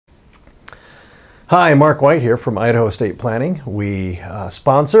Hi, Mark Wight here from Idaho Estate Planning. We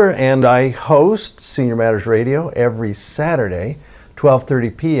sponsor and I host Senior Matters Radio every Saturday,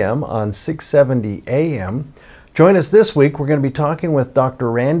 12:30 p.m. on 670 a.m. Join us this week. We're going to be talking with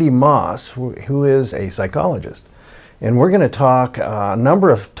Dr. Randy Moss, who is a psychologist. And we're going to talk a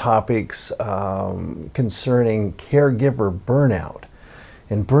number of topics concerning caregiver burnout.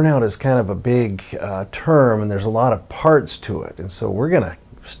 And burnout is kind of a big term, and there's a lot of parts to it. And so we're going to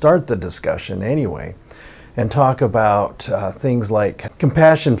start the discussion anyway and talk about things like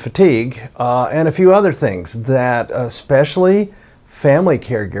compassion fatigue and a few other things that especially family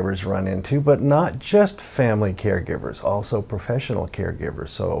caregivers run into, but not just family caregivers, also professional caregivers.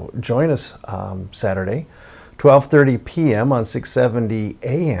 So join us Saturday, 12:30 p.m. on 670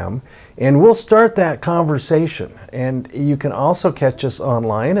 a.m. and we'll start that conversation. And you can also catch us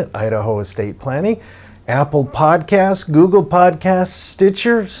online at Idaho Estate Planning, Apple Podcasts, Google Podcasts,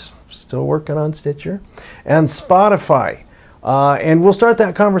 Stitcher, still working on Stitcher, and Spotify. And we'll start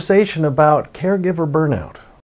that conversation about caregiver burnout.